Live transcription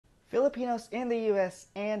Filipinos in the US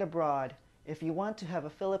and abroad, if you want to have a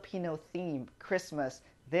Filipino themed Christmas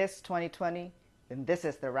this 2020, then this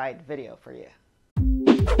is the right video for you.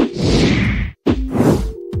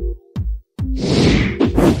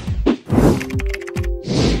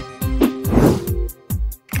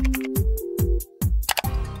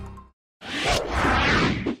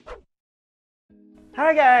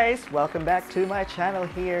 Hi guys! Welcome back to my channel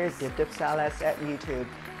here, Dip Salas at YouTube.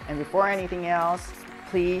 And before anything else,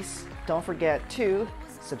 please don't forget to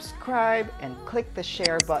subscribe and click the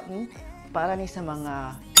share button para ni sa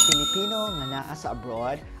mga Pilipino na naa sa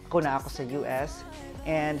abroad. Ako na ako sa US.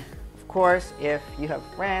 And of course, if you have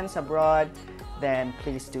friends abroad, then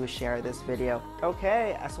please do share this video.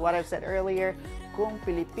 Okay, as what I've said earlier, kung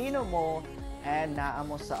Pilipino mo and naa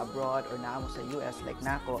mo sa abroad or naa mo sa US like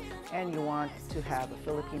nako, and you want to have a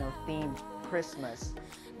Filipino themed Christmas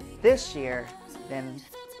this year, then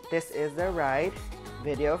this is the right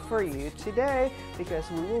video for you today because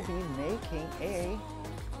we will be making a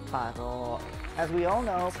parol. As we all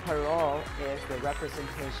know, parol is the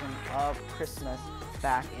representation of Christmas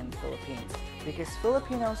back in the Philippines. Because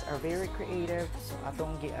Filipinos are very creative, so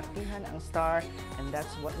atong giartihan ang star, and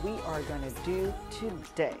that's what we are gonna do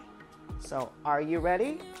today. So, are you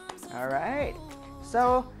ready? Alright.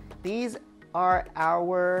 So, these are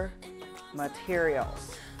our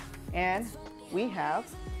materials. And we have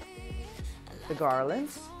the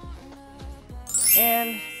garlands.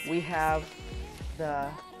 And we have the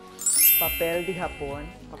papel di hapon.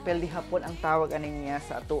 Papel di hapon ang tawag aning niya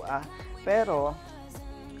sa atua. Pero,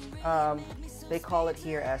 they call it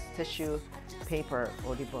here as tissue paper.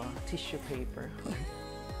 O diba? Tissue paper.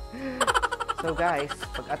 So guys,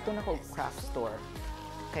 pag ato na ko craft store,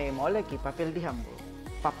 kay mo lagi papel di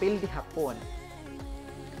hapon.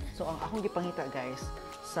 So ang akong gipangita guys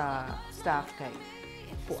sa staff kay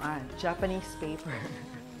puan, Japanese paper.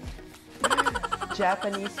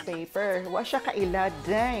 Japanese paper. Wa siya kailad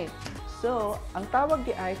din. So, ang tawag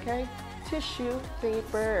di ay kay tissue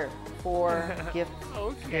paper for gift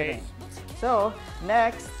giving. So,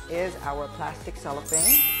 next is our plastic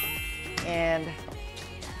cellophane. And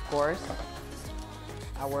of course,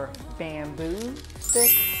 our bamboo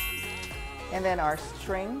sticks, and then our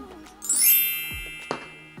string,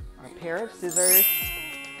 our pair of scissors,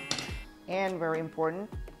 and very important,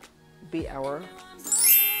 be our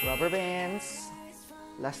rubber bands,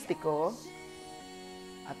 lastiko,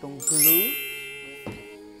 atong glue,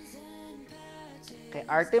 kay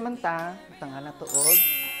arte man ta, tanga na tuog,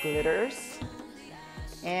 glitters,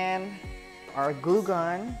 and our glue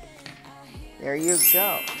gun. There you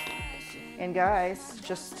go. And guys,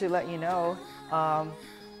 just to let you know,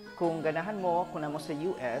 kung ganahan mo, kung namo sa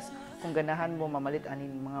US, kung ganahan mo mamalit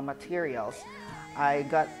aning mga materials,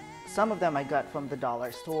 some of them I got from the dollar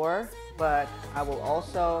store, but I will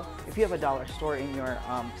also, if you have a dollar store in your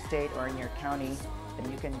state or in your county, then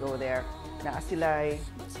you can go there. Naa sila'y,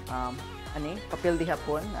 papel di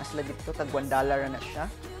hapon, naa sila dito, tag $1 na siya.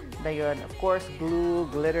 Dayon, of course, glue,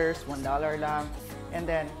 glitters, $1 lang. And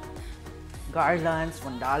then, garlands,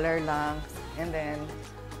 $1 lang. And then,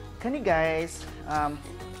 kani guys,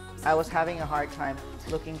 I was having a hard time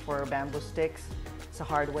looking for bamboo sticks sa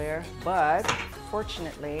hardware, but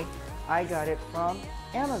fortunately, I got it from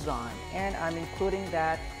Amazon, and I'm including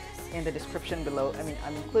that in the description below.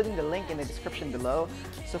 I'm including the link in the description below.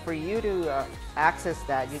 So for you to access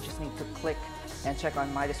that, you just need to click and check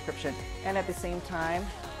on my description. And at the same time,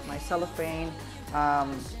 my cellophane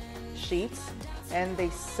sheets, and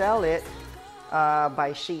they sell it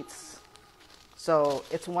by sheets. So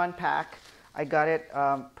it's one pack. I got it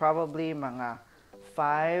probably mga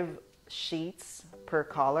 5 sheets per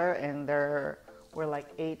color, and there were like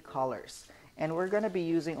 8 colors. And we're gonna be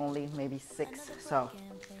using only maybe 6. So.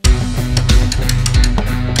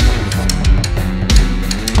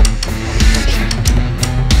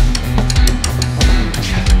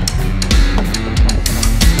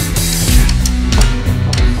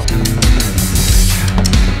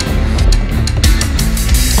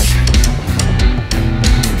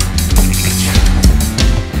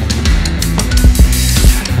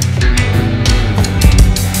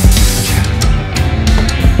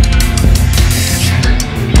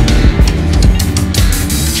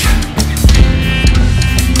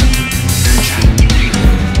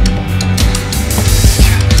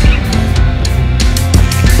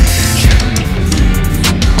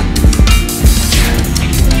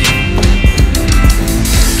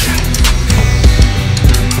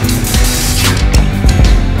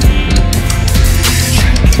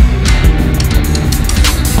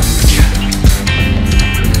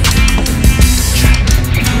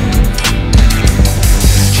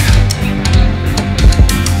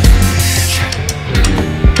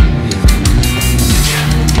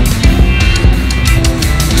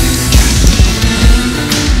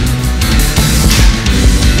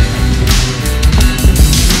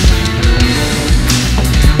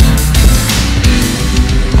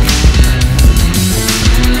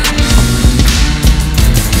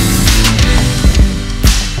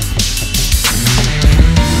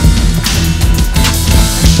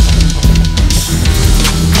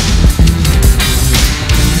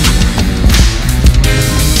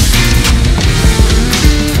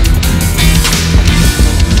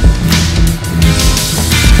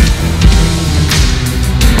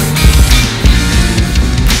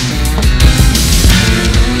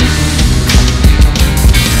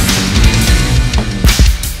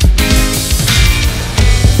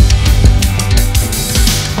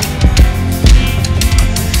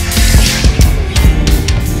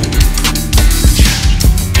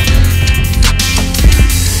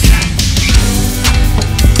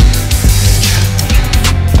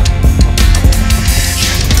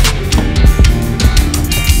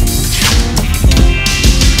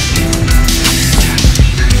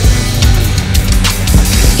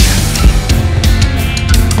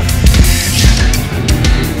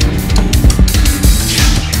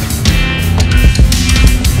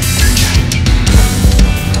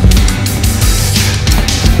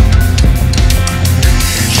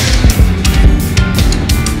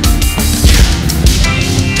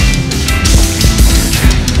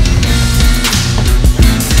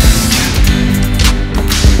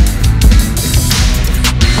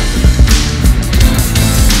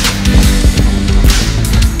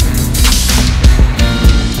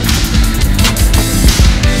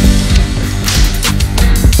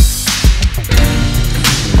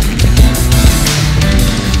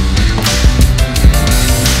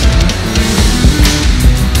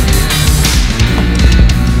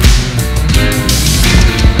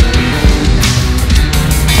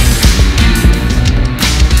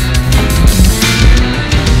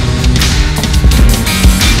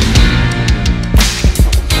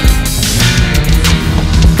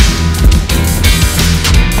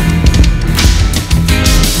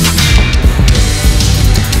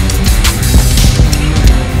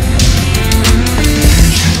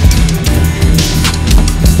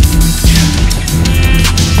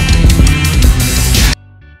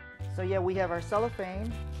 yeah, we have our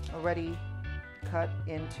cellophane already cut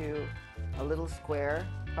into a little square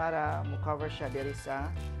para mo-cover siya diri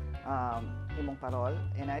sa imong parol.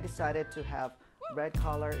 And I decided to have red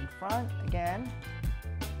color in front again.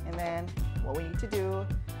 And then what we need to do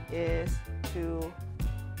is to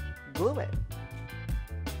glue it.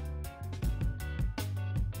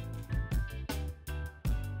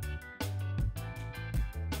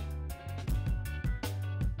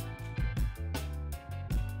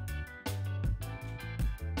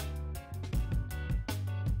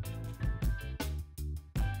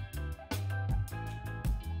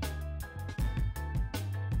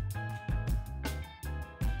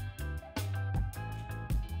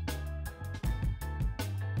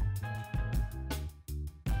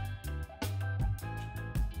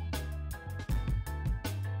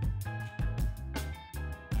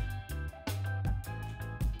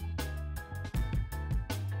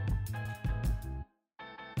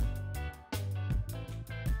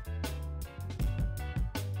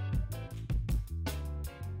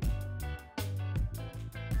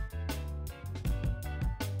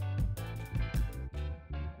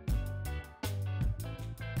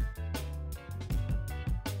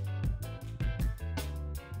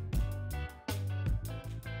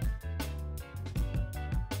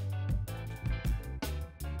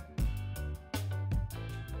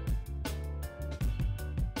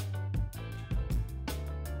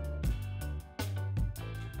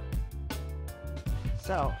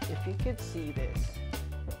 So, if you could see this,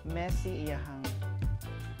 messy iyahang,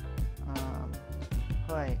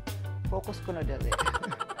 hoy, focus ko na dali.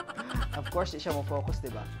 Of course, di siya mo focus,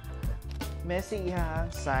 diba? Messy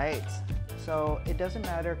iyahang sides. So, it doesn't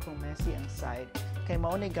matter kung messy ang side. Kay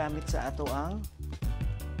mao ni gamit sa ato ang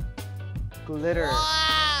glitter.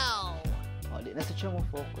 Wow! O, di na sa siya mo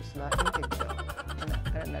focus. Laking kagda.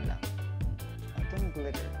 Ano na lang. Atong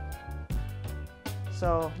glitter.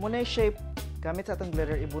 So, muna yung shape. Gamit sa atong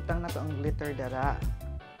glitter, ibutang na to ang glitter dara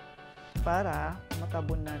para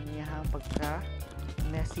matabunan niya ang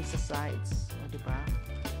pagka-messy sa sides. O, diba?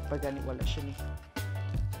 Pag gani, wala siya ni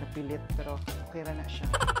napilit, pero okay na siya.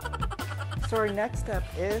 So, our next step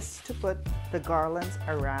is to put the garlands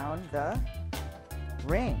around the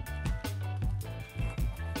ring.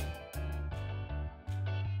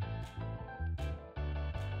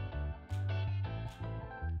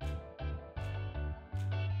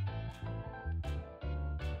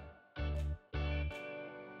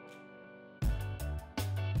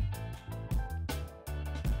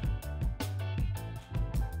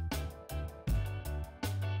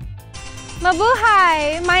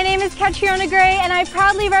 Mabuhay! My name is Catriona Gray and I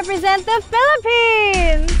proudly represent the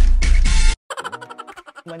Philippines!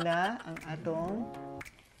 Humana ang atong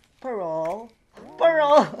parol.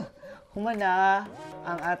 Parol! Humana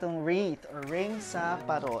ang atong wreath or ring sa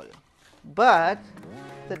parol. But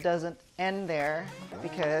that doesn't end there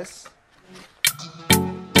because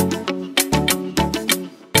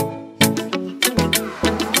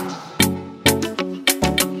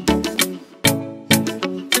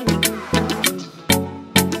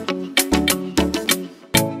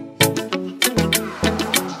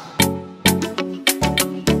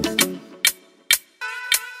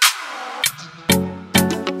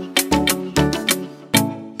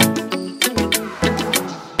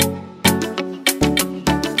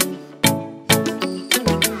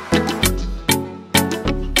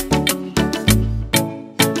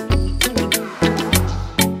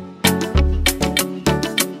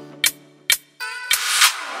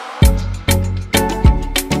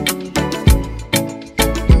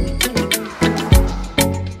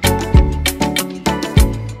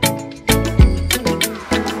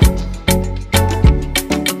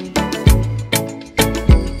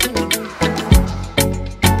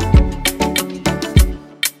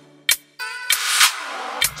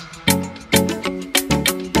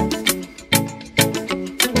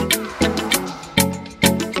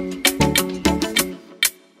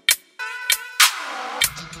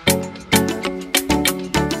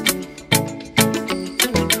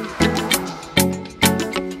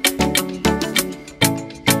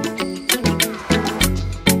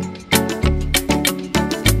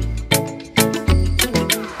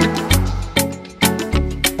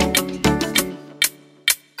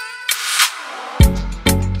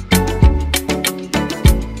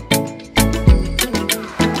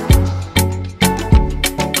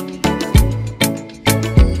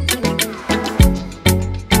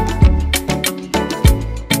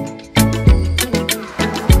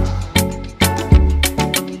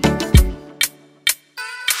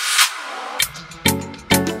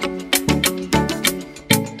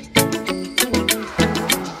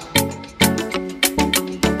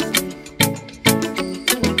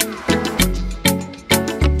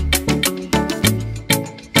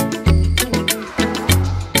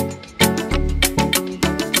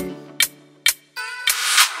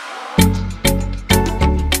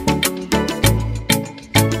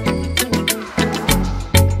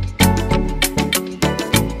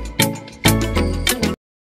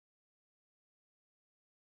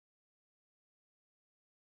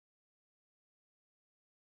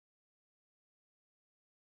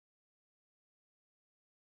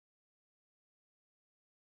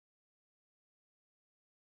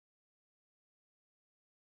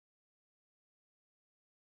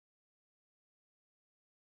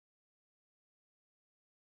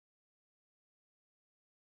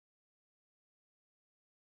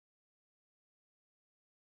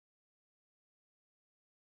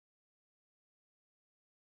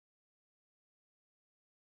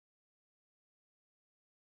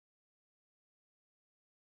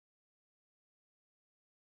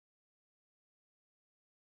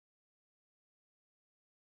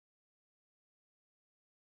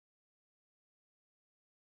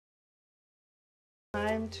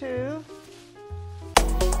Time to